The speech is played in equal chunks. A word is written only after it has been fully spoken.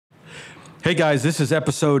Hey guys, this is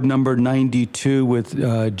episode number 92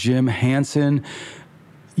 with Jim Hanson.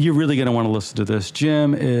 You're really going to want to listen to this.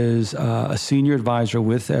 Jim is a senior advisor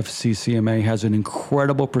with FCCMA, has an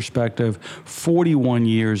incredible perspective, 41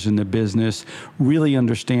 years in the business, really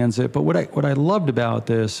understands it. But what I loved about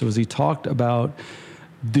this was he talked about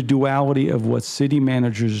the duality of what city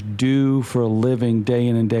managers do for a living day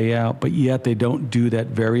in and day out, but yet they don't do that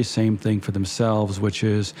very same thing for themselves, which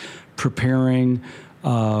is preparing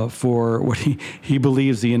for what he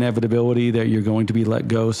believes the inevitability that you're going to be let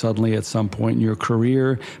go suddenly at some point in your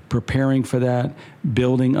career, preparing for that,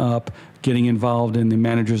 building up, getting involved in the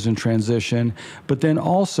managers in transition, but then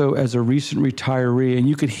also as a recent retiree, and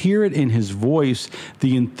you could hear it in his voice,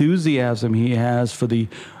 the enthusiasm he has for the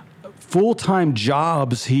full-time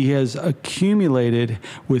jobs he has accumulated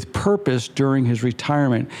with purpose during his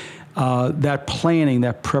retirement. That planning,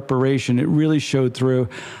 that preparation, it really showed through.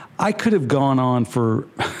 I could have gone on for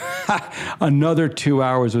another 2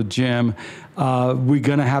 hours with Jim. We're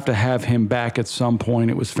going to have him back at some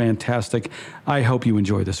point. It was fantastic. I hope you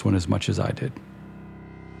enjoy this one as much as I did.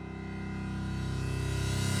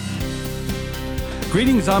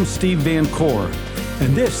 Greetings, I'm Steve Van Coor,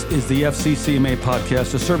 and this is the FCCMA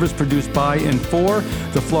podcast, a service produced by and for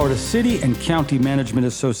the Florida City and County Management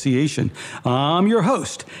Association. I'm your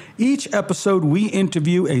host. Each episode, we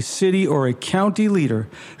interview a city or a county leader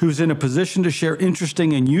who's in a position to share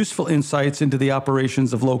interesting and useful insights into the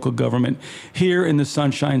operations of local government here in the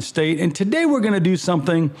Sunshine State. And today we're going to do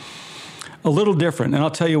something a little different, and I'll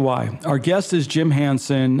tell you why. Our guest is Jim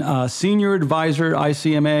Hanson, Senior Advisor,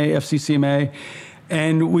 ICMA, FCCMA.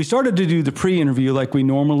 And we started to do the pre-interview like we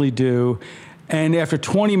normally do. And after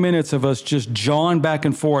 20 minutes of us just jawing back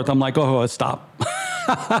and forth, I'm like, oh, stop.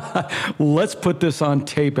 Let's put this on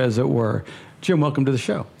tape, as it were. Jim, welcome to the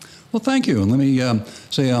show. Well, thank you. And let me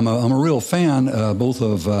say I'm a real fan both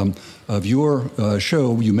of your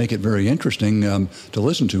show. You make it very interesting to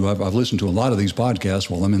listen to. I've listened to a lot of these podcasts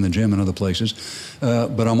while I'm in the gym and other places.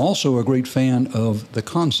 But I'm also a great fan of the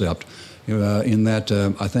concept. In that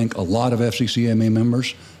I think a lot of FCCMA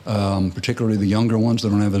members, particularly the younger ones that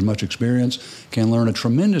don't have as much experience, can learn a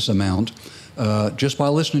tremendous amount just by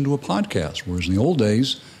listening to a podcast. Whereas in the old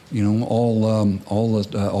days, all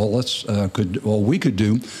we could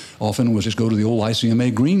do often was just go to the old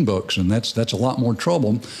ICMA green books, and that's a lot more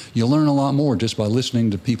trouble. You learn a lot more just by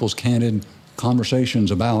listening to people's candid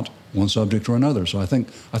conversations about one subject or another. So I think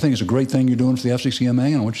it's a great thing you're doing for the FCCMA,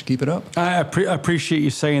 and I want you to keep it up. I appreciate you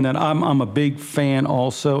saying that. I'm a big fan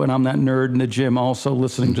also, and I'm that nerd in the gym also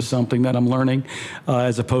listening to something that I'm learning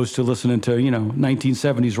as opposed to listening to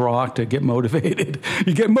 1970s rock to get motivated.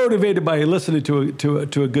 You get motivated by listening to a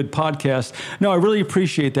good podcast. No, I really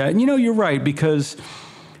appreciate that. And you're right, because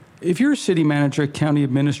if you're a city manager, county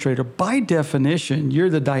administrator, by definition,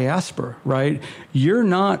 you're the diaspora, right? You're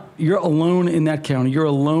alone in that county. You're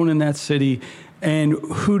alone in that city. And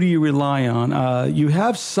who do you rely on? You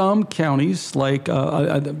have some counties, like,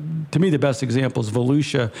 to me, the best example is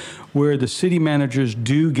Volusia, where the city managers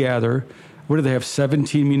do gather. What do they have?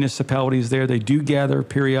 17 municipalities there. They do gather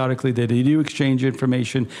periodically. They do exchange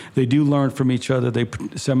information. They do learn from each other.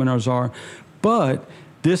 Seminars are. But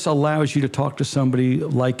this allows you to talk to somebody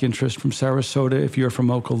like interest from Sarasota, if you're from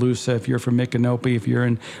Okaloosa, if you're from Micanopy, if you're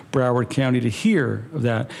in Broward County, to hear of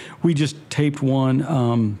that. We just taped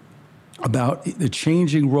one about the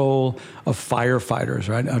changing role of firefighters,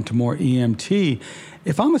 right, onto more EMT.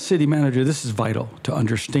 If I'm a city manager, this is vital to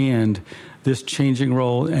understand this changing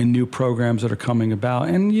role and new programs that are coming about.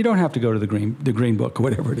 And you don't have to go to the green book or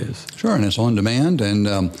whatever it is. Sure, and it's on demand. And,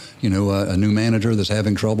 a new manager that's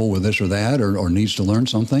having trouble with this or that or needs to learn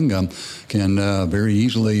something can very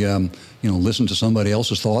easily, listen to somebody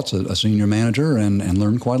else's thoughts, a senior manager, and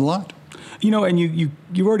learn quite a lot. And you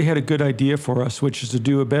already had a good idea for us, which is to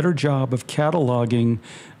do a better job of cataloging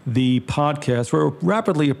the podcast. We're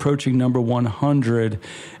rapidly approaching number 100.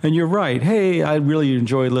 And you're right. Hey, I really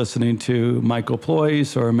enjoy listening to Michael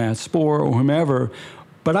Ployce or Matt Spohr or whomever.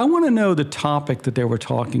 But I want to know the topic that they were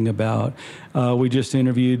talking about. We just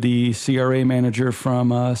interviewed the CRA manager from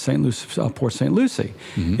Port St. Lucie.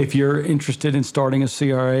 Mm-hmm. If you're interested in starting a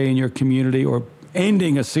CRA in your community or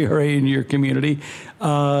ending a CRA in your community,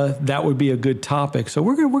 that would be a good topic. So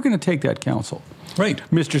we're going to take that counsel. Right.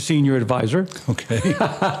 Mr. Senior Advisor. Okay.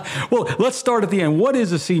 Well, let's start at the end. What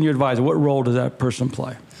is a senior advisor? What role does that person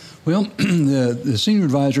play? Well, the senior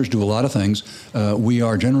advisors do a lot of things. We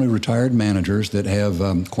are generally retired managers that have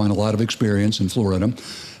quite a lot of experience in Florida.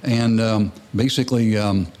 And basically,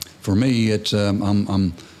 for me, it's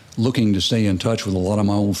I'm looking to stay in touch with a lot of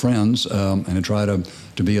my old friends and to try to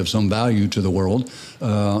be of some value to the world.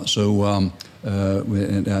 So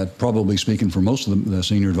and probably speaking for most of the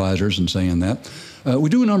senior advisors in saying that. We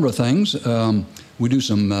do a number of things. We do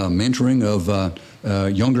some mentoring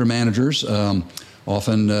of younger managers.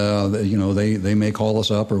 Often, they may call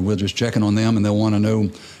us up, or we're just checking on them, and they'll want to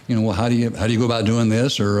know, well, how do you go about doing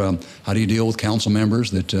this, or how do you deal with council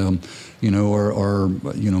members that, are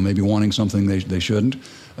maybe wanting something they shouldn't.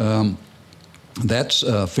 That's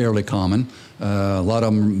fairly common. A lot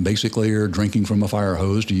of them basically are drinking from a fire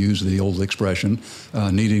hose, to use the old expression,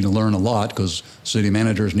 needing to learn a lot, because city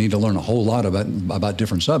managers need to learn a whole lot about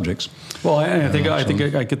different subjects. Well, I think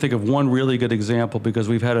I could think of one really good example, because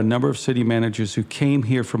we've had a number of city managers who came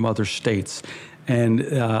here from other states, and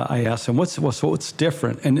I asked them, what's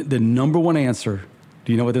different? And the number one answer.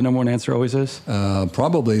 Do you know what the number one answer always is?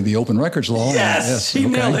 Probably the open records law. Yes, he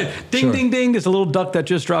nailed it. Ding, sure. Ding, ding. There's a little duck that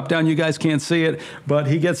just dropped down. You guys can't see it, but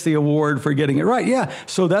he gets the award for getting it right. Yeah,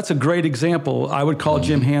 so that's a great example. I would call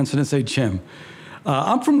Jim Hanson and say, Jim,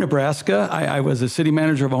 I'm from Nebraska. I was a city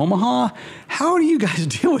manager of Omaha. How do you guys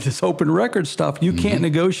deal with this open record stuff? You can't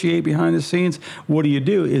negotiate behind the scenes. What do you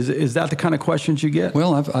do? Is that the kind of questions you get?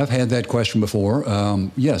 Well, I've had that question before.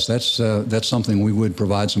 Yes, that's something we would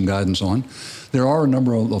provide some guidance on. There are a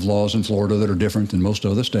number of laws in Florida that are different than most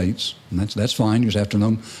other states, and that's fine. You just have to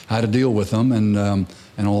know how to deal with them and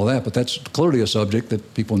all of that. But that's clearly a subject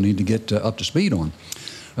that people need to get up to speed on.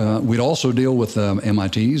 We'd also deal with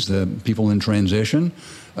MITs, the people in transition.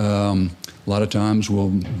 A lot of times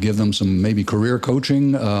we'll give them some maybe career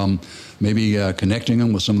coaching, maybe connecting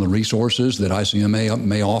them with some of the resources that ICMA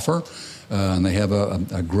may offer. And they have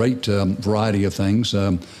a great variety of things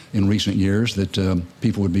in recent years that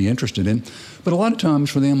people would be interested in. But a lot of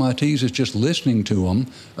times for the MITs, it's just listening to them.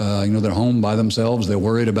 They're home by themselves. They're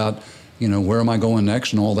worried about, where am I going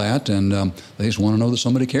next and all that. And they just want to know that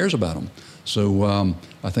somebody cares about them. So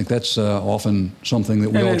I think that's often something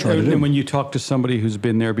that we all try to do. And when you talk to somebody who's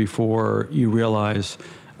been there before, you realize,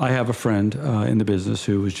 I have a friend in the business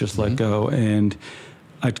who was just let go, and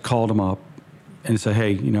I called him up and said,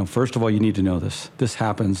 hey, first of all, you need to know this. This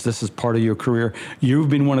happens. This is part of your career. You've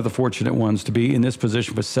been one of the fortunate ones to be in this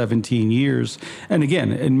position for 17 years. And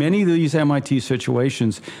again, in many of these MIT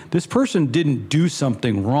situations, this person didn't do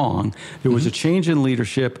something wrong. There was a change in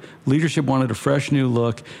leadership. Leadership wanted a fresh new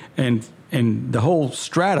look, and the whole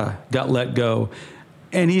strata got let go.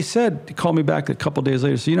 And he called me back a couple of days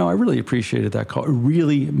later, said, I really appreciated that call. It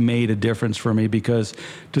really made a difference for me, because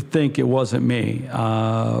to think it wasn't me,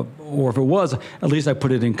 or if it was, at least I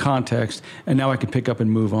put it in context, and now I can pick up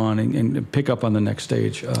and move on and pick up on the next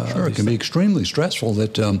stage. Sure, it can be extremely stressful,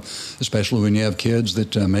 that especially when you have kids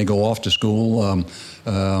that may go off to school,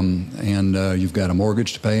 and you've got a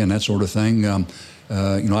mortgage to pay and that sort of thing.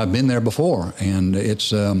 I've been there before, and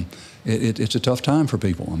it's a tough time for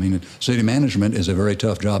people. I mean, city management is a very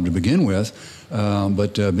tough job to begin with,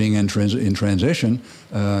 but being in transition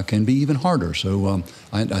can be even harder. So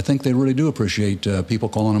I think they really do appreciate people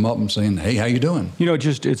calling them up and saying, hey, how you doing?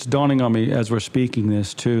 It's dawning on me as we're speaking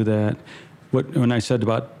this, too, that when I said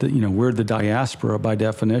about, we're the diaspora by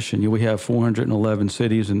definition. We have 411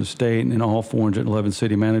 cities in the state, and all 411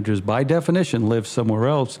 city managers, by definition, live somewhere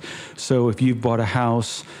else. So if you've bought a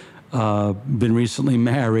house, been recently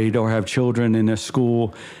married, or have children in a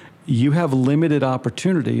school, you have limited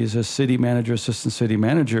opportunities as city manager, assistant city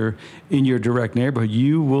manager in your direct neighborhood.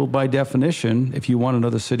 You will, by definition, if you want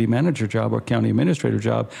another city manager job or county administrator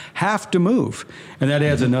job, have to move. And that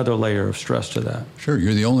adds another layer of stress to that. Sure,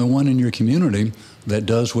 you're the only one in your community that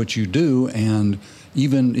does what you do, and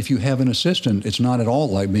even if you have an assistant, it's not at all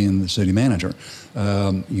like being the city manager.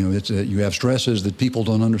 You have stresses that people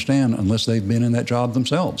don't understand unless they've been in that job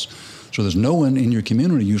themselves. So there's no one in your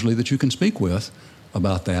community usually that you can speak with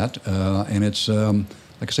about that, and it's like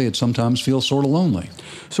I say, it sometimes feels sort of lonely.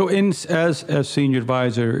 So, as senior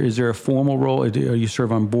advisor, is there a formal role? Do you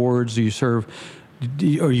serve on boards? Do you serve?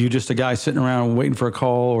 Are you just a guy sitting around waiting for a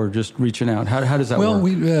call, or just reaching out? How does that work?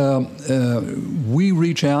 Well, we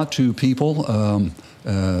reach out to people, to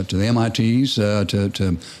the MITs,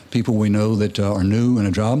 to people we know that are new in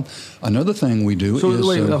a job. Another thing we do is...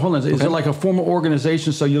 Wait, hold on. Is it like a formal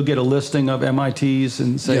organization, so you'll get a listing of MITs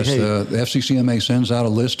and say, yes, hey... Yes, the FCCMA sends out a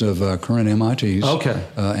list of current MITs. Okay.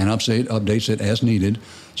 And updates it as needed.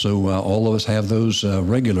 So all of us have those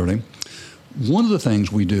regularly. One of the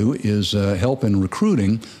things we do is help in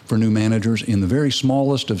recruiting for new managers in the very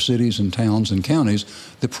smallest of cities and towns and counties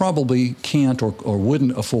that probably can't or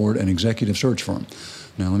wouldn't afford an executive search firm.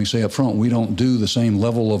 Now, let me say up front, we don't do the same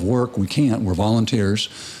level of work. We can't. We're volunteers.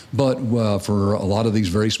 But for a lot of these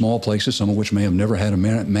very small places, some of which may have never had a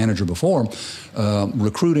manager before,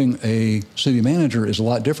 recruiting a city manager is a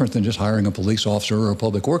lot different than just hiring a police officer or a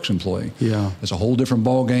public works employee. Yeah. It's a whole different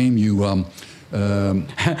ballgame.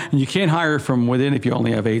 You can't hire from within if you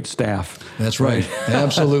only have 8 staff. That's right.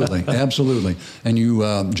 Absolutely. Absolutely. And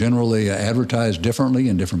you generally advertise differently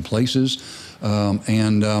in different places.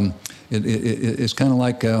 It's kind of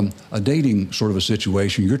like a dating sort of a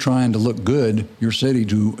situation. You're trying to look good, your city,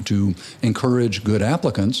 to encourage good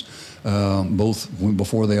applicants, both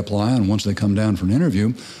before they apply and once they come down for an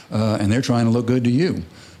interview, and they're trying to look good to you.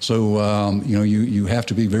 So, you have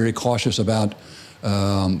to be very cautious about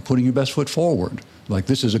putting your best foot forward. Like,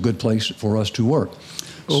 this is a good place for us to work.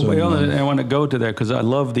 Well, I want to go to that because I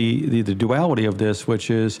love the duality of this,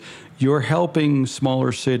 which is you're helping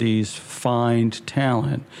smaller cities find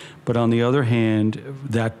talent, but on the other hand,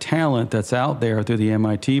 that talent that's out there through the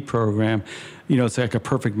MIT program, it's like a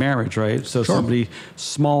perfect marriage, right? So Sure. Somebody,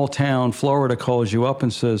 small town, Florida, calls you up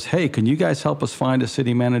and says, hey, can you guys help us find a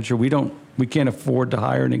city manager? We can't afford to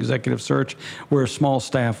hire an executive search. We're a small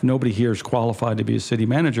staff. Nobody here is qualified to be a city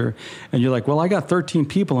manager. And you're like, well, I got 13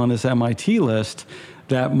 people on this MIT list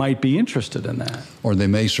that might be interested in that. Or they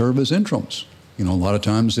may serve as interims. A lot of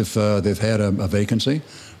times if they've had a vacancy,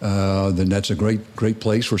 then that's a great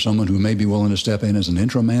place for someone who may be willing to step in as an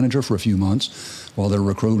interim manager for a few months while they're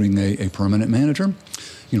recruiting a permanent manager.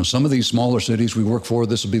 Some of these smaller cities we work for,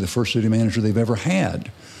 this will be the first city manager they've ever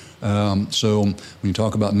had. So when you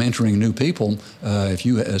talk about mentoring new people, if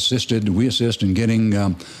we assist in getting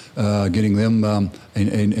them a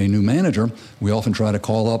new manager, we often try to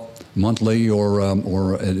call up monthly or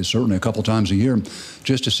certainly a couple times a year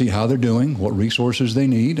just to see how they're doing, what resources they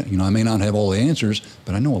need. I may not have all the answers,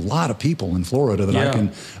 but I know a lot of people in Florida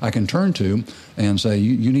that I can turn to and say,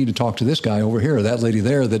 you need to talk to this guy over here or that lady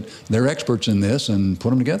there, that they're experts in this, and put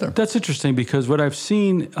them together. That's interesting because what I've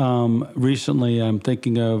seen recently, I'm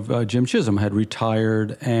thinking of Jim Chisholm had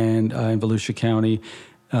retired, and in Volusia County,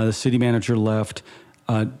 the city manager left,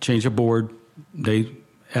 changed of board. They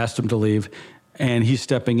asked him to leave, and he's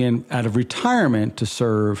stepping in out of retirement to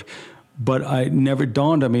serve. But I never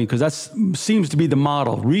dawned on me, because that seems to be the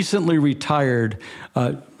model. Recently retired,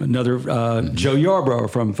 Joe Yarbrough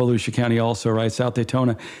from Volusia County also, right, South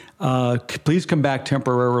Daytona. Please come back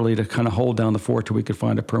temporarily to kind of hold down the fort till we could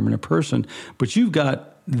find a permanent person. But you've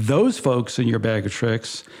got those folks in your bag of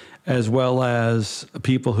tricks, as well as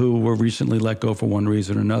people who were recently let go for one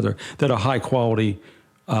reason or another, that are high quality,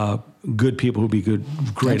 good people who be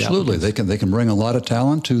great. Absolutely, applicants. they can bring a lot of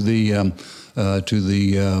talent to the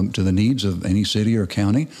needs of any city or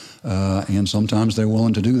county, and sometimes they're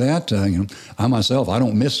willing to do that. I myself, I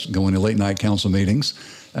don't miss going to late night council meetings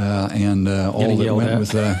and all that went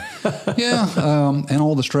with and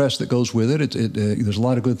all the stress that goes with it. There's a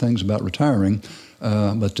lot of good things about retiring.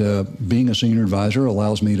 But being a senior advisor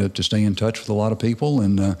allows me to stay in touch with a lot of people.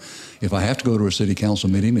 And if I have to go to a city council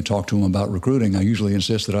meeting and talk to them about recruiting, I usually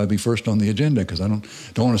insist that I be first on the agenda, because I don't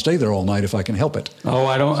want to stay there all night if I can help it. Oh,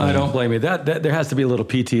 I don't blame you. That there has to be a little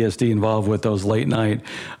PTSD involved with those late night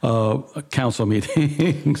council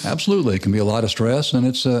meetings. Absolutely, it can be a lot of stress, and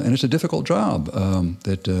it's a difficult job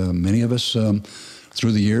that many of us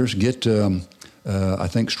through the years get. I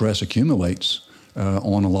think stress accumulates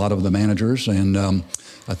on a lot of the managers, and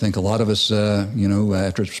I think a lot of us,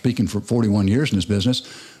 after speaking for 41 years in this business,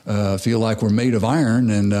 feel like we're made of iron.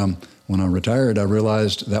 And when I retired, I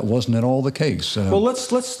realized that wasn't at all the case. Well, let's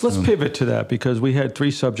pivot to that, because we had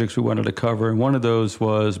 3 subjects we wanted to cover, and one of those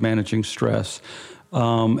was managing stress.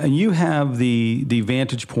 And you have the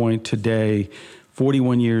vantage point today,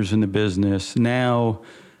 41 years in the business now.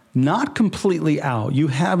 Not completely out. You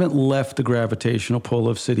haven't left the gravitational pull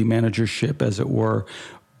of city managership, as it were,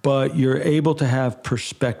 but you're able to have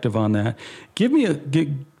perspective on that.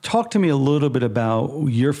 Talk to me a little bit about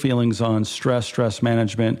your feelings on stress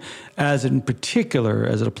management, as in particular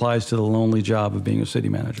as it applies to the lonely job of being a city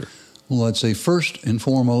manager. Well, I'd say first and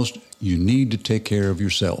foremost, you need to take care of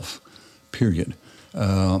yourself, period,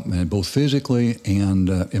 and both physically and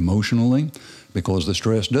emotionally, because the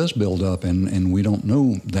stress does build up, and we don't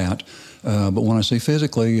know that. But when I say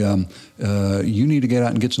physically, you need to get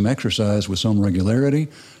out and get some exercise with some regularity,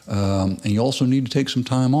 and you also need to take some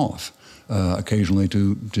time off occasionally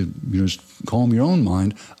to just calm your own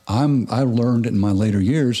mind. I learned in my later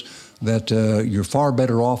years that you're far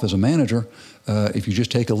better off as a manager if you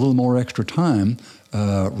just take a little more extra time,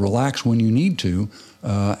 relax when you need to,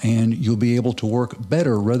 and you'll be able to work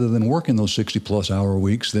better rather than working those 60-plus hour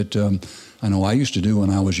weeks that I know I used to do when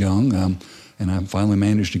I was young. and I finally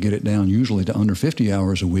managed to get it down usually to under 50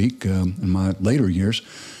 hours a week in my later years.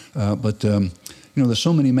 But there's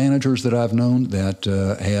so many managers that I've known that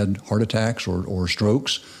had heart attacks or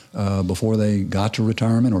strokes before they got to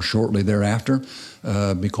retirement or shortly thereafter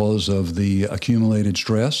because of the accumulated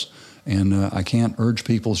stress. And I can't urge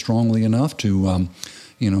people strongly enough to,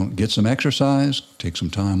 get some exercise, take some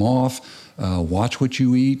time off, watch what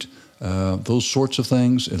you eat. Those sorts of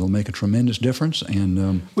things, it'll make a tremendous difference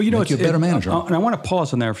and make you a better manager. And I want to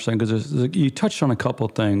pause on there for a second because you touched on a couple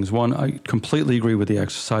of things. One, I completely agree with the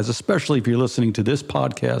exercise, especially if you're listening to this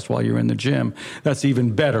podcast while you're in the gym. That's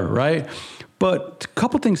even better, right? But a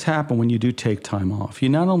couple of things happen when you do take time off. You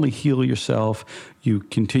not only heal yourself, you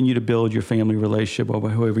continue to build your family relationship or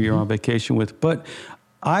whoever you're on vacation with, but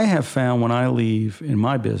I have found when I leave in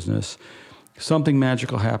my business, something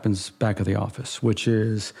magical happens back at the office, which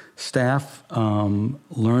is staff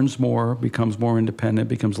learns more, becomes more independent,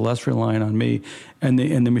 becomes less reliant on me, and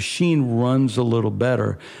the machine runs a little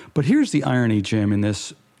better. But here's the irony, Jim, in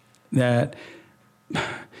this, that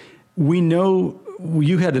we know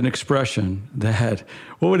you had an expression that,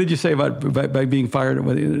 what did you say about by being fired?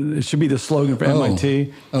 It should be the slogan for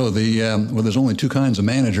MIT. Well, there's only two kinds of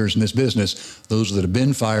managers in this business, those that have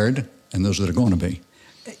been fired and those that are going to be.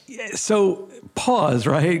 So pause,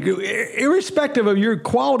 right? Irrespective of your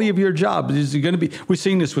quality of your job, is going to be. We're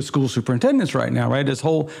seeing this with school superintendents right now, right? This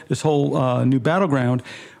whole new battleground.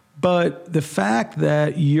 But the fact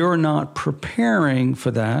that you're not preparing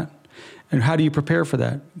for that, and how do you prepare for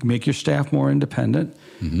that? Make your staff more independent.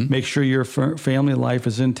 Mm-hmm. Make sure your family life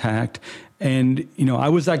is intact. And I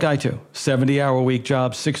was that guy too. 70-hour-a-week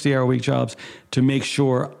jobs, 60-hour-a-week jobs, to make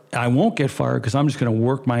sure I won't get fired because I'm just going to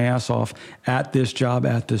work my ass off at this job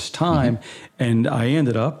at this time. Mm-hmm. And I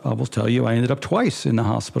will tell you, I ended up twice in the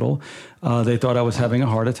hospital. They thought I was having a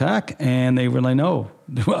heart attack, and they were like, no.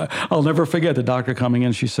 I'll never forget the doctor coming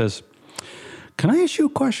in. She says, "Can I ask you a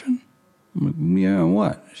question?" I'm like, "Yeah,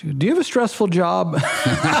 what?" She goes, "Do you have a stressful job?"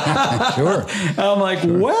 Sure. I'm like,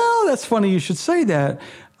 well, that's funny you should say that.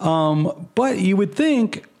 But you would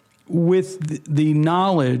think with the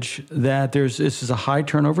knowledge that this is a high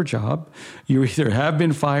turnover job, you either have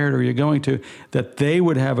been fired or you're going to, that they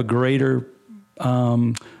would have a greater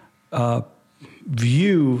horizon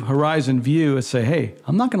view and say, hey,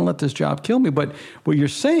 I'm not going to let this job kill me. But what you're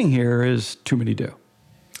saying here is too many do.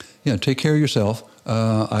 Yeah, take care of yourself.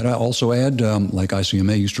 I'd also add, like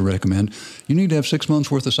ICMA used to recommend, you need to have 6 months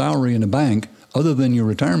worth of salary in the bank other than your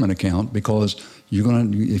retirement account because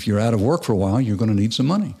if you're out of work for a while, you're going to need some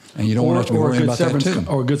money, and you don't want to have to be worrying about that too.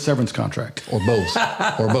 Or a good severance contract, or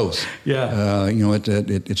both, Yeah.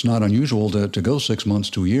 It's not unusual to go 6 months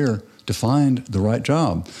to a year to find the right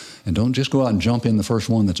job, and don't just go out and jump in the first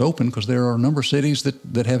one that's open because there are a number of cities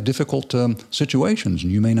that have difficult situations,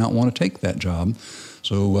 and you may not want to take that job.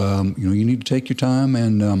 So, you need to take your time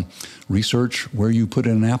and research where you put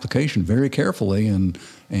in an application very carefully and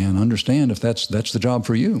understand if that's the job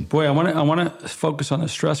for you. Boy, I want to focus on the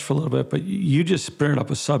stress for a little bit, but you just brought up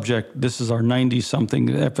a subject. This is our 90-something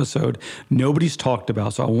episode nobody's talked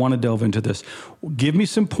about, so I want to delve into this. Give me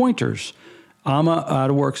some pointers. I'm a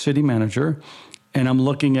out-of-work city manager, and I'm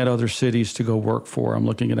looking at other cities to go work for. I'm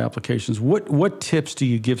looking at applications. What tips do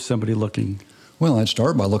you give somebody looking? Well, I'd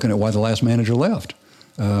start by looking at why the last manager left.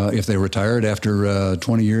 If they retired after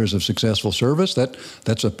 20 years of successful service,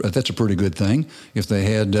 that's a pretty good thing. If they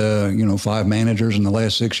had 5 managers in the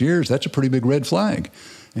last 6 years, that's a pretty big red flag,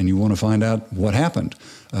 and you want to find out what happened.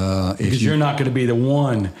 Because you're not going to be the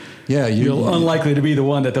one. Yeah, you're unlikely to be the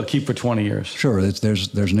one that they'll keep for 20 years. Sure,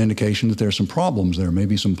 there's an indication that there's some problems there,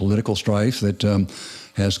 maybe some political strife that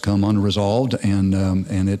has come unresolved, and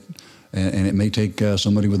it may take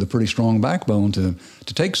somebody with a pretty strong backbone to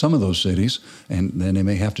take some of those cities, and then they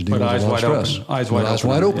may have to deal with a lot of stress. Eyes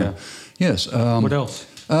wide open. Yeah. Yes. What else?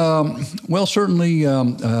 Well, certainly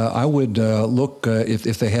I would look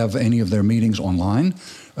if they have any of their meetings online,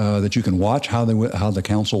 that you can watch how the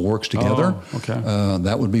council works together. Oh, okay.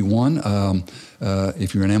 That would be one.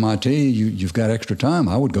 If you're in MIT, you've got extra time.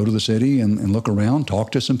 I would go to the city and look around,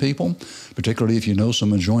 talk to some people, particularly if you know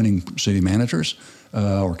some adjoining city managers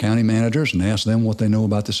or county managers, and ask them what they know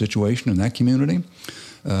about the situation in that community.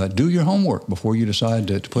 Do your homework before you decide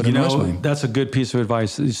to put in a resume. That's a good piece of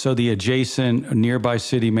advice. So the adjacent nearby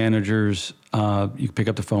city managers, you can pick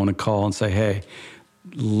up the phone and call and say, hey,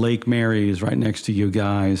 Lake Mary is right next to you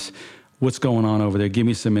guys. What's going on over there? Give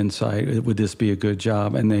me some insight. Would this be a good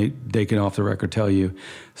job? And they can off the record tell you.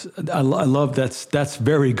 I love that's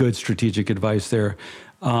very good strategic advice there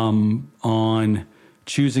on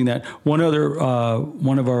choosing that. One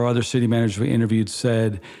of our other city managers we interviewed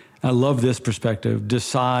said, I love this perspective.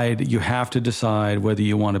 You have to decide whether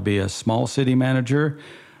you want to be a small city manager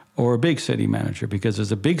or a big city manager, because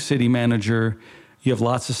as a big city manager, you have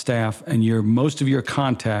lots of staff and most of your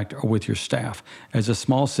contact are with your staff. As a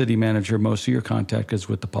small city manager, most of your contact is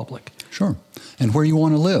with the public. Sure. And where you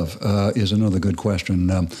want to live is another good question.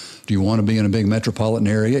 Do you want to be in a big metropolitan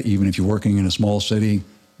area, even if you're working in a small city,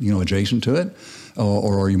 adjacent to it?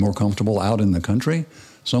 Or are you more comfortable out in the country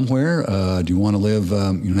somewhere? Do you want to live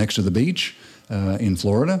next to the beach in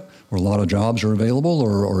Florida, where a lot of jobs are available?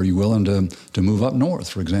 Or are you willing to move up north,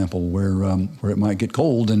 for example, where it might get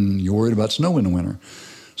cold and you're worried about snow in the winter?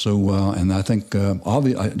 So, and I think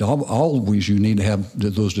always you need to have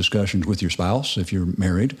those discussions with your spouse if you're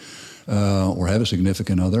married or have a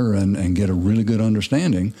significant other, and get a really good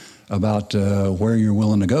understanding about where you're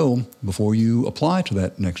willing to go before you apply to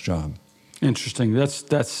that next job. Interesting.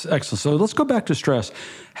 That's excellent. So let's go back to stress.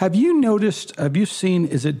 Have you seen,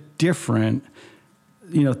 is it different,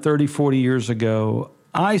 30, 40 years ago?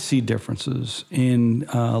 I see differences in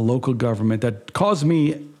local government that cause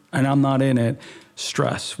me, and I'm not in it,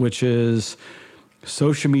 stress, which is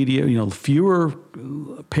social media, fewer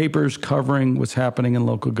papers covering what's happening in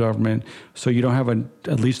local government, so you don't have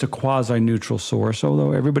at least a quasi-neutral source,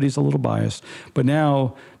 although everybody's a little biased. But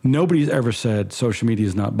now nobody's ever said social media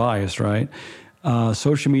is not biased, right?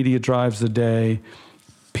 Social media drives the day.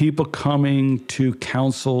 People coming to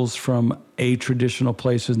councils from traditional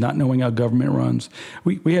places, not knowing how government runs.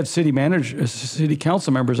 We have city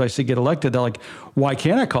council members I see get elected. They're like, why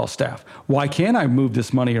can't I call staff? Why can't I move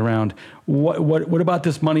this money around? What about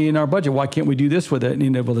this money in our budget? Why can't we do this with it?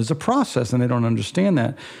 And well, there's a process, and they don't understand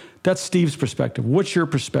that. That's Steve's perspective. What's your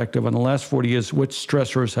perspective on the last 40 years? What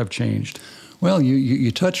stressors have changed? Well,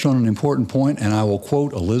 you touched on an important point, and I will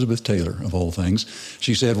quote Elizabeth Taylor, of all things.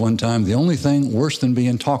 She said one time, the only thing worse than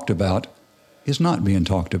being talked about is not being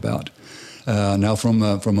talked about. Now, from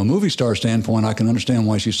a movie star standpoint, I can understand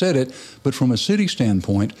why she said it, but from a city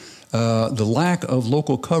standpoint, the lack of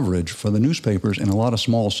local coverage for the newspapers in a lot of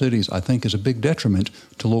small cities, I think, is a big detriment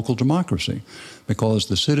to local democracy, because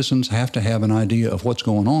the citizens have to have an idea of what's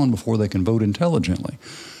going on before they can vote intelligently.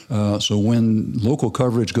 So when local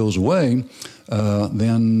coverage goes away,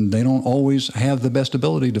 then they don't always have the best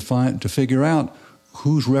ability to figure out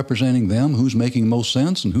who's representing them, who's making most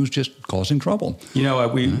sense, and who's just causing trouble.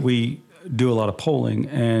 We do a lot of polling,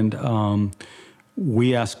 and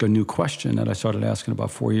we ask a new question that I started asking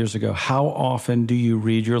about 4 years ago. How often do you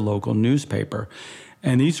read your local newspaper?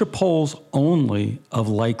 And these are polls only of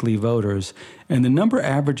likely voters. And the number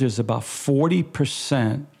averages about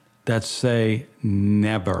 40% that say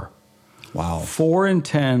never. Wow. 4 in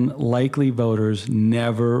 10 likely voters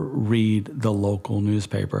never read the local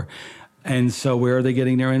newspaper. And so where are they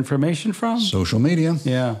getting their information from? Social media.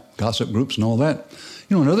 Yeah. Gossip groups and all that.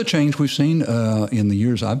 Another change we've seen in the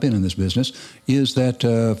years I've been in this business is that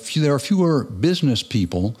there are fewer business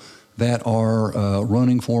people that are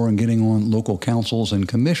running for and getting on local councils and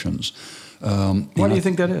commissions. Why do you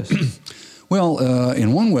think that is? Well,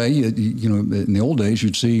 in one way, in the old days,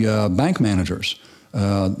 you'd see bank managers.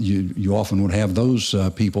 You often would have those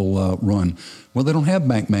people run. Well, they don't have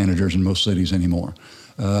bank managers in most cities anymore.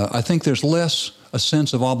 I think there's less a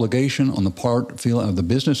sense of obligation on the part of the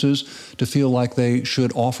businesses to feel like they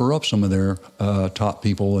should offer up some of their top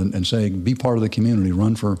people and say, be part of the community,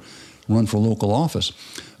 run for local office.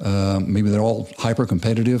 Maybe they're all hyper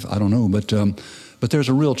competitive. I don't know, but there's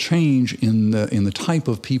a real change in the type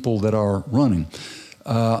of people that are running.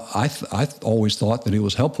 I always thought that it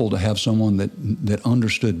was helpful to have someone that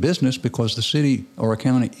understood business, because the city or a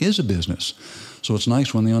county is a business. So it's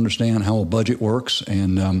nice when they understand how a budget works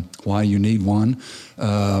and why you need one.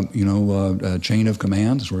 A chain of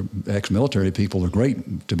commands, where ex-military people are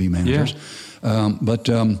great to be managers. Yeah. But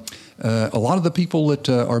a lot of the people that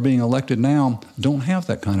are being elected now don't have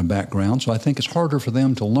that kind of background. So I think it's harder for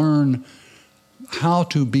them to learn how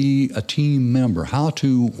to be a team member, how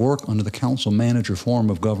to work under the council manager form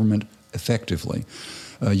of government effectively.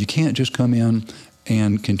 You can't just come in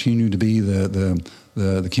and continue to be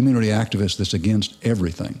the community activist that's against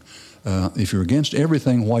everything. If you're against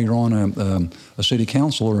everything while you're on a city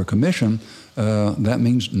council or a commission, that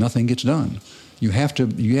means nothing gets done. You have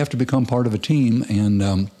to become part of a team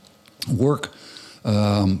and work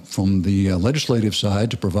from the legislative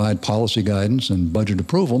side to provide policy guidance and budget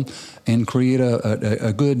approval, and create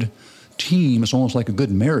a good team. It's almost like a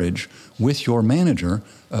good marriage with your manager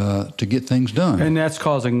to get things done. And it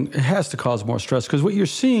has to cause more stress, because what you're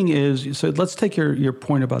seeing is, so let's take your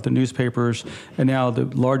point about the newspapers, and now the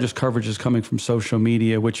largest coverage is coming from social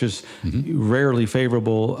media, which is rarely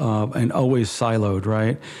favorable and always siloed,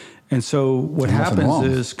 right? And so what happens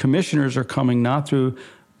is commissioners are coming not through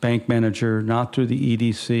bank manager, not through the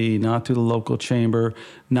EDC, not through the local chamber,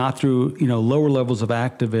 not through lower levels of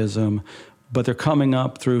activism, but they're coming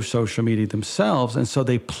up through social media themselves. And so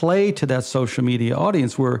they play to that social media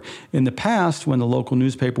audience, where in the past, when the local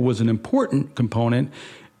newspaper was an important component,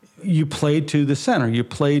 you played to the center. You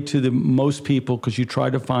played to the most people because you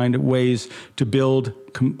tried to find ways to build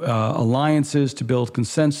alliances, to build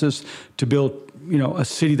consensus, to build a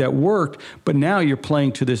city that worked. But now you're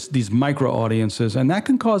playing to these micro audiences, and that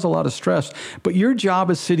can cause a lot of stress. But your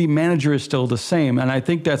job as city manager is still the same. And I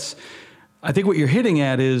think what you're hitting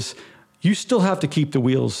at is you still have to keep the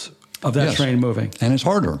wheels of that train moving. And it's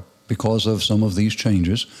harder because of some of these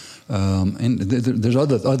changes. And there's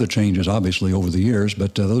other changes, obviously, over the years,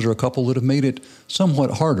 but those are a couple that have made it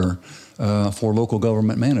somewhat harder for local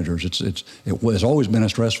government managers. It has always been a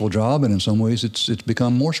stressful job, and in some ways it's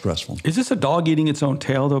become more stressful. Is this a dog eating its own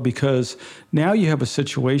tail, though? Because now you have a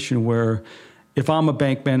situation where if I'm a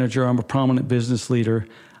bank manager, I'm a prominent business leader,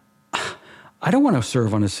 I don't want to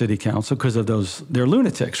serve on a city council because of they're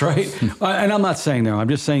lunatics, right? And I'm not saying that. I'm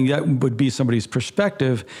just saying that would be somebody's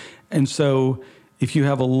perspective. And so if you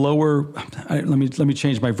have a lower, let me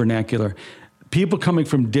change my vernacular, people coming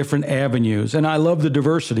from different avenues, and I love the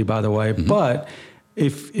diversity, by the way, but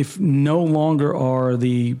if no longer are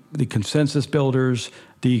the consensus builders,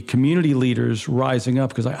 the community leaders rising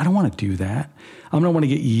up, because I don't want to do that. I don't want to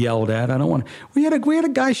get yelled at. I don't want to. We had a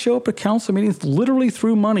guy show up at council meetings, literally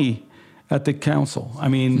threw money at the council. I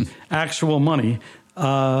mean, actual money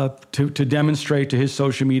to demonstrate to his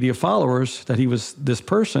social media followers that he was this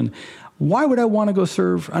person. Why would I want to go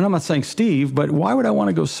serve? And I'm not saying Steve, but why would I want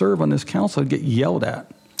to go serve on this council and get yelled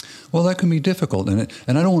at? Well, that can be difficult, and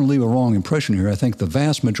I don't want to leave a wrong impression here. I think the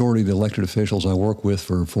vast majority of the elected officials I work with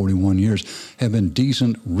for 41 years have been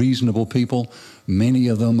decent, reasonable people. Many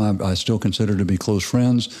of them I still consider to be close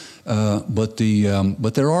friends, but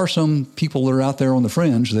there are some people that are out there on the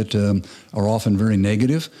fringe that are often very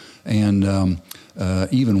negative, and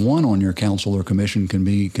even one on your council or commission can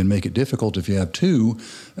make it difficult. If you have two,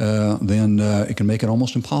 then it can make it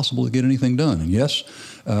almost impossible to get anything done. And yes,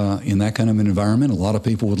 in that kind of an environment, a lot of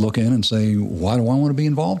people would look in and say, why do I want to be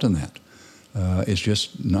involved in that? It's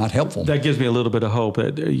just not helpful. That gives me a little bit of hope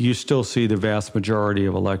that you still see the vast majority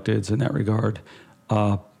of electeds in that regard.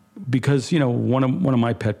 Because, one of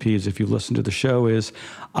my pet peeves, if you listen to the show, is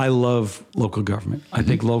I love local government. I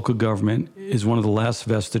think local government is one of the last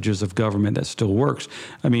vestiges of government that still works.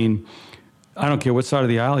 I mean, I don't care what side of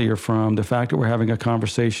the aisle you're from, the fact that we're having a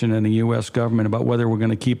conversation in the U.S. government about whether we're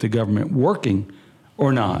going to keep the government working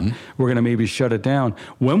or not. We're going to maybe shut it down.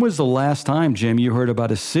 When was the last time, Jim, you heard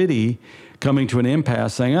about a city coming to an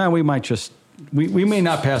impasse saying, we may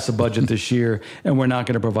not pass a budget this year and we're not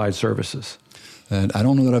going to provide services? And I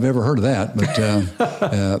don't know that I've ever heard of that,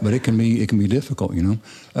 but it can be difficult.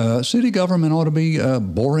 City government ought to be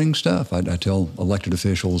boring stuff. I tell elected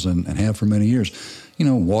officials and have for many years.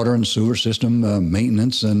 Water and sewer system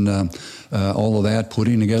maintenance and all of that,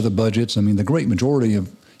 putting together budgets. I mean, the great majority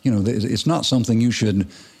of it's not something you should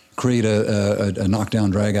create a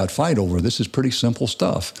knockdown, drag-out fight over. This is pretty simple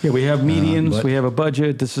stuff. Yeah, we have medians, we have a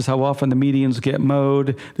budget. This is how often the medians get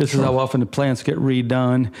mowed. This is how often the plants get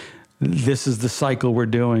redone. This is the cycle we're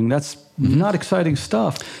doing. That's not exciting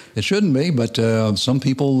stuff. It shouldn't be, but some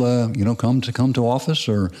people, come to office,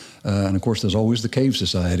 and of course, there's always the Cave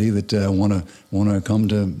Society that want to come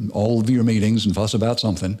to all of your meetings and fuss about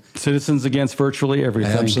something. Citizens against virtually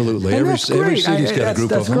everything. Absolutely, every city's got a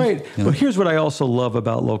group of them. That's great. But here's what I also love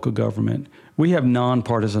about local government: we have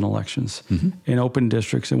nonpartisan elections in open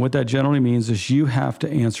districts, and what that generally means is you have to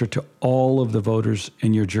answer to all of the voters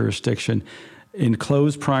in your jurisdiction. In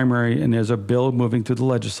closed primary, and there's a bill moving through the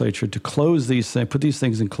legislature to close these things, put these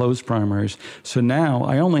things in closed primaries. So now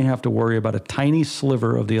I only have to worry about a tiny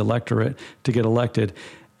sliver of the electorate to get elected.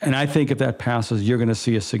 And I think if that passes, you're going to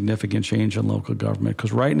see a significant change in local government.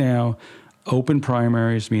 Because right now, open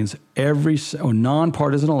primaries means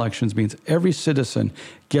nonpartisan elections means every citizen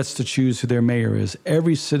gets to choose who their mayor is.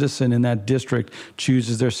 Every citizen in that district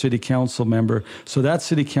chooses their city council member. So that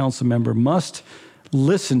city council member must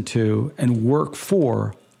listen to and work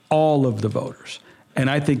for all of the voters. And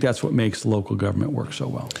I think that's what makes local government work so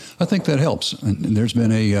well. I think that helps. And there's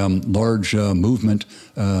been a large movement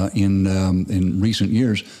in recent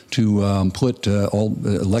years to put all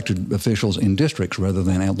elected officials in districts rather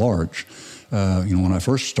than at large. When I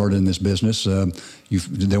first started in this business,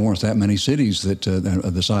 there weren't that many cities that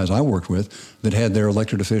the size I worked with that had their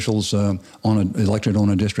elected officials elected on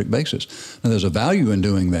a district basis. Now, there's a value in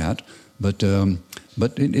doing that. But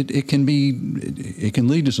but it can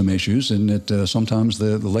lead to some issues, in that sometimes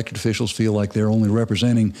the elected officials feel like they're only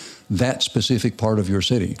representing that specific part of your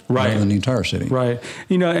city, rather than the entire city. Right.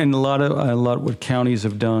 And a lot what counties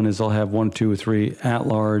have done is they'll have 1, 2, or 3 at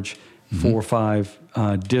large, 4 or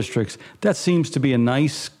 5 districts. That seems to be a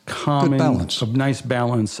nice common, nice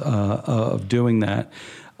balance of doing that.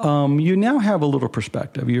 You now have a little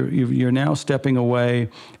perspective. You're now stepping away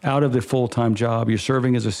out of the full-time job. You're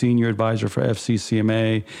serving as a senior advisor for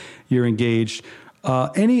FCCMA. You're engaged.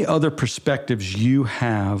 Any other perspectives you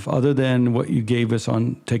have other than what you gave us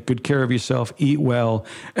on take good care of yourself, eat well,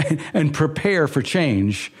 and prepare for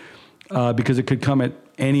change, because it could come at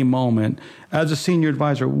any moment. As a senior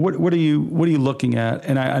advisor, what are you looking at?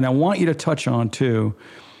 And I want you to touch on too,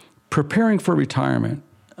 preparing for retirement.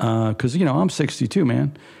 Because, I'm 62,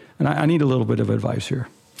 man, and I need a little bit of advice here.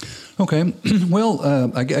 Okay.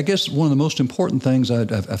 Well, I guess one of the most important things I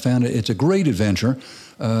found, it's a great adventure.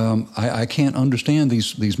 I can't understand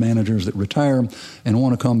these managers that retire and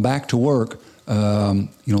want to come back to work,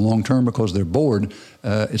 long term because they're bored.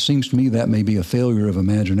 It seems to me that may be a failure of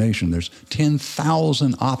imagination. There's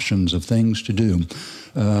 10,000 options of things to do,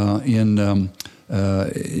 and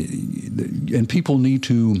people need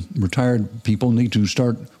to, retired people need to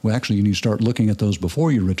start, well, actually you need to start looking at those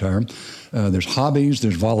before you retire. There's hobbies,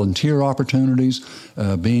 there's volunteer opportunities,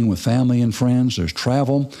 being with family and friends, there's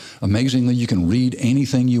travel. Amazingly, you can read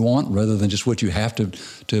anything you want rather than just what you have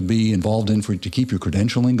to be involved in to keep your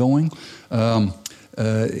credentialing going.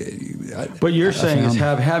 What you're saying is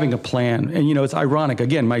having a plan. And, it's ironic.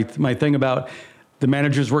 Again, my thing about the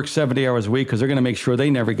managers work 70 hours a week because they're going to make sure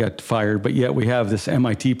they never get fired, but yet we have this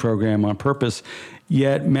MIT program on purpose.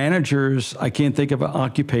 Yet managers, I can't think of an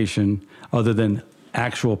occupation other than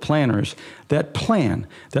actual planners that plan,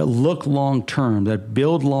 that look long-term, that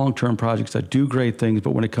build long-term projects, that do great things,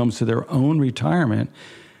 but when it comes to their own retirement,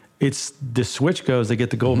 it's the switch goes, they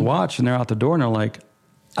get the gold watch and they're out the door and they're like,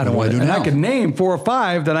 I don't want to. And I could name 4 or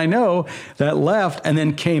 5 that I know that left and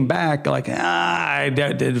then came back like,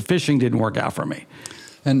 fishing didn't work out for me.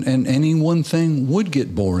 And any one thing would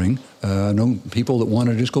get boring. I know people that want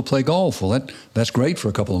to just go play golf. Well, that's great for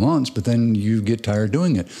a couple of months, but then you get tired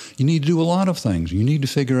doing it. You need to do a lot of things. You need to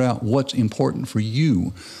figure out what's important for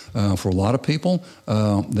you. For a lot of people,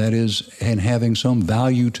 that is, and having some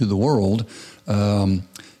value to the world.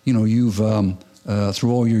 You've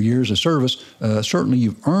through all your years of service, certainly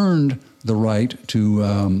you've earned the right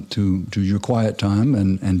to your quiet time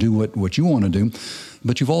and do what you want to do.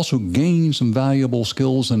 But you've also gained some valuable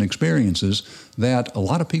skills and experiences that a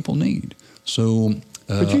lot of people need. So,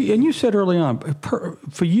 you said early on,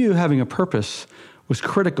 for you having a purpose was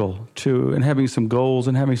critical to, and having some goals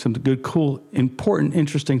and having some good, cool, important,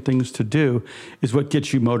 interesting things to do is what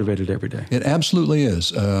gets you motivated every day. It absolutely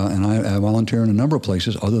is. And I volunteer in a number of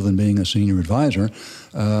places other than being a senior advisor,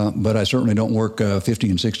 but I certainly don't work 50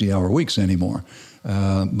 and 60-hour weeks anymore.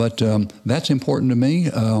 But that's important to me.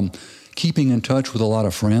 Keeping in touch with a lot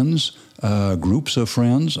of friends, groups of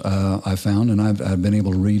friends, I found, and I've been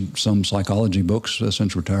able to read some psychology books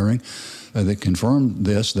since retiring, that confirm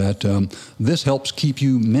this, that this helps keep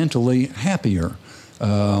you mentally happier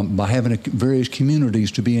by having various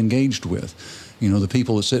communities to be engaged with. The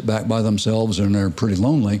people that sit back by themselves and are pretty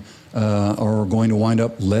lonely are going to wind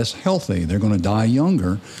up less healthy. They're going to die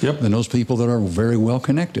younger than those people that are very well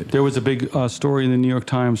connected. There was a big story in the New York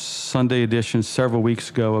Times Sunday edition several weeks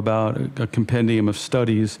ago about a compendium of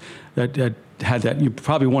studies that had that.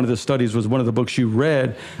 Probably one of the studies was one of the books you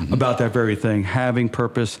read about that very thing, having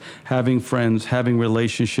purpose, having friends, having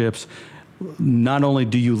relationships. Not only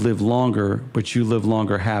do you live longer, but you live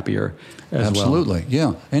longer happier as Absolutely,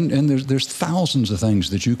 yeah. And there's thousands of things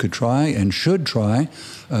that you could try and should try.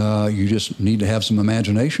 You just need to have some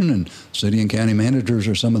imagination, and city and county managers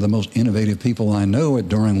are some of the most innovative people I know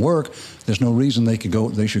during work. There's no reason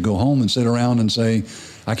they should go home and sit around and say,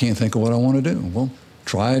 I can't think of what I want to do. Well,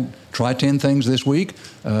 try 10 things this week,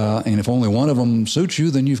 and if only one of them suits you,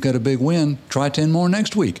 then you've got a big win. Try 10 more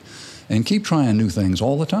next week. And keep trying new things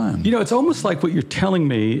all the time. It's almost like what you're telling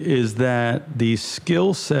me is that the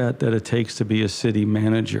skill set that it takes to be a city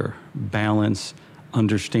manager, balance,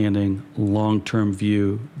 understanding, long-term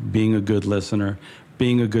view, being a good listener,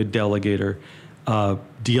 being a good delegator,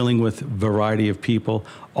 dealing with a variety of people,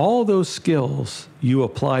 all those skills you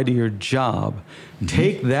apply to your job.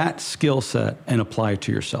 Take that skill set and apply it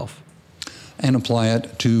to yourself. And apply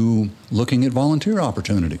it to looking at volunteer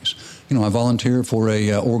opportunities. I volunteer for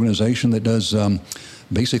a organization that does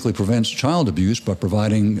basically prevents child abuse by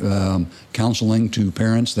providing counseling to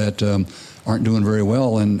parents that aren't doing very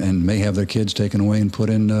well and may have their kids taken away and put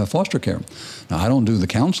in foster care. Now, I don't do the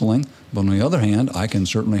counseling, but on the other hand, I can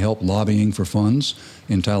certainly help lobbying for funds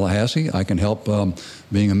in Tallahassee. I can help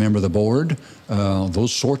being a member of the board,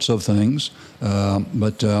 those sorts of things.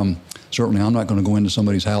 But certainly I'm not going to go into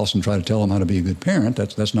somebody's house and try to tell them how to be a good parent.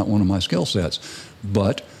 That's not one of my skill sets.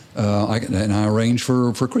 But I arranged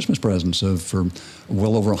for Christmas presents for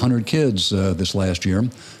well over 100 kids this last year,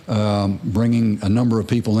 bringing a number of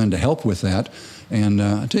people in to help with that. And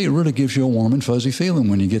I tell you, it really gives you a warm and fuzzy feeling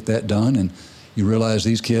when you get that done, and you realize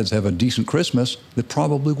these kids have a decent Christmas that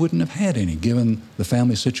probably wouldn't have had any, given the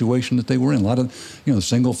family situation that they were in. A lot of,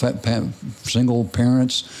 single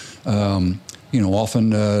parents.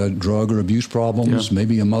 Often drug or abuse problems,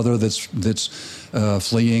 maybe a mother that's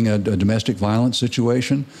fleeing a domestic violence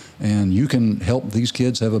situation, and you can help these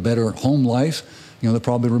kids have a better home life. They'll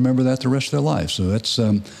probably remember that the rest of their life. So that's,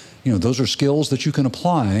 those are skills that you can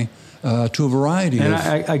apply to a variety of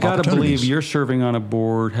opportunities. And I got to believe you're serving on a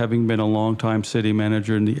board, having been a longtime city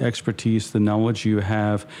manager, and the expertise, the knowledge you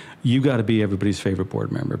have, you got to be everybody's favorite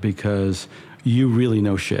board member because you really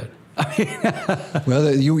know shit.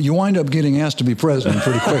 Well, you wind up getting asked to be president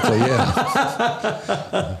pretty quickly, yeah.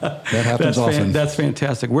 That happens often. That's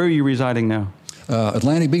fantastic. Where are you residing now?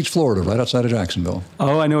 Atlantic Beach, Florida, right outside of Jacksonville.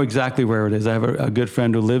 Oh, I know exactly where it is. I have a good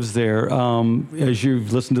friend who lives there. As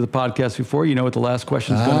you've listened to the podcast before, you know what the last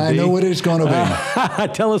question is going to be. I know what it's going to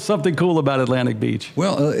be. Tell us something cool about Atlantic Beach.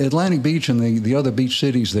 Well, Atlantic Beach and the other beach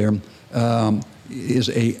cities there is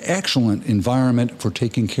an excellent environment for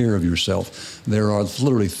taking care of yourself. There are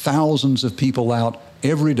literally thousands of people out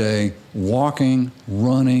every day walking,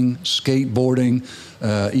 running, skateboarding,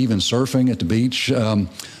 even surfing at the beach,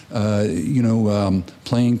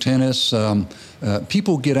 playing tennis.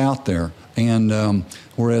 People get out there's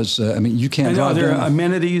whereas, you can't drive there down. Are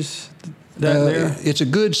amenities there? It's a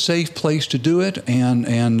good, safe place to do it,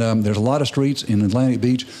 and there's a lot of streets in Atlantic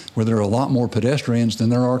Beach where there are a lot more pedestrians than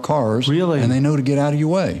there are cars. Really? And they know to get out of your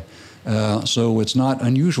way. So it's not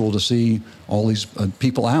unusual to see all these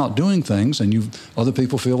people out doing things, and other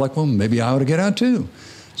people feel like, well, maybe I ought to get out too.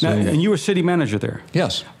 So, now, and you were city manager there.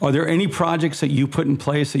 Yes. Are there any projects that you put in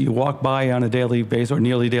place that you walk by on a daily basis or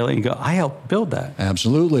nearly daily and go, I helped build that?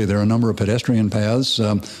 Absolutely. There are a number of pedestrian paths.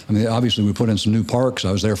 Obviously, we put in some new parks.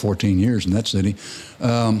 I was there 14 years in that city.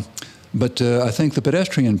 But I think the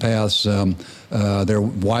pedestrian paths, they're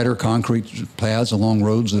wider concrete paths along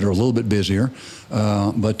roads that are a little bit busier.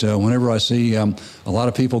 But whenever I see a lot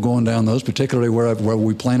of people going down those, particularly where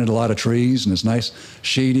we planted a lot of trees and it's nice,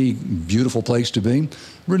 shady, beautiful place to be,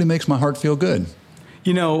 really makes my heart feel good.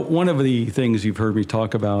 One of the things you've heard me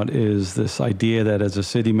talk about is this idea that as a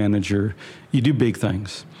city manager, you do big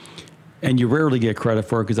things. And you rarely get credit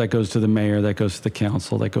for it because that goes to the mayor, that goes to the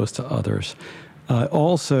council, that goes to others.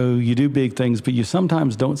 Also, you do big things, but you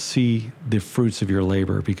sometimes don't see the fruits of your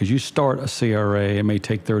labor because you start a CRA, it may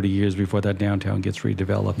take 30 years before that downtown gets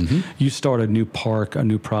redeveloped. Mm-hmm. You start a new park, a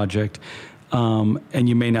new project, and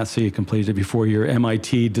you may not see it completed before you're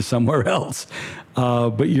MIT'd to somewhere else.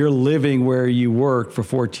 But you're living where you work for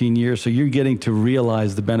 14 years, so you're getting to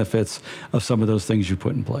realize the benefits of some of those things you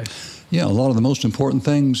put in place. Yeah, a lot of the most important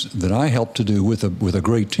things that I help to do with a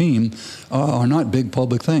great team are not big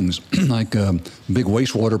public things, like big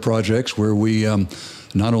wastewater projects where we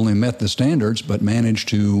not only met the standards, but managed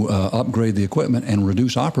to upgrade the equipment and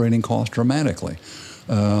reduce operating costs dramatically.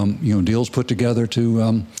 Deals put together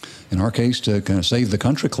to, in our case, to kind of save the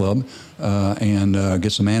country club and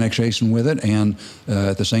get some annexation with it, and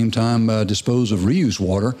at the same time dispose of reuse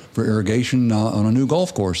water for irrigation on a new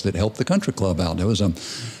golf course that helped the country club out. It was a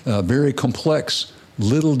very complex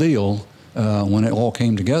little deal when it all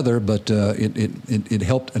came together, but it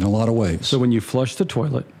helped in a lot of ways. So when you flush the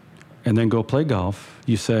toilet and then go play golf,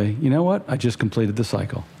 you say, you know what? I just completed the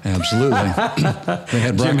cycle. Absolutely. They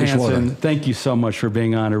had Jim brackish water. Hanson, thank you so much for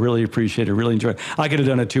being on. I really appreciate it. Really enjoyed it. I could have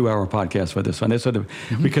done a 2-hour podcast with this one.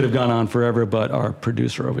 We could have gone on forever, but our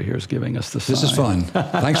producer over here is giving us the sign. This is fun.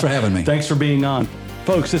 Thanks for having me. Thanks for being on.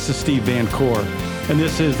 Folks, this is Steve Van Coor, and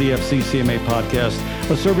this is the FCCMA Podcast,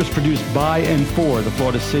 a service produced by and for the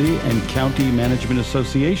Florida City and County Management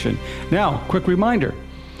Association. Now, quick reminder.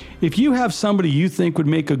 If you have somebody you think would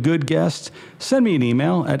make a good guest, send me an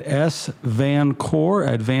email at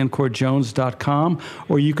svancoor@vancoorjones.com,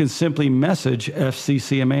 or you can simply message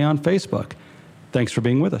FCCMA on Facebook. Thanks for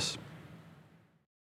being with us.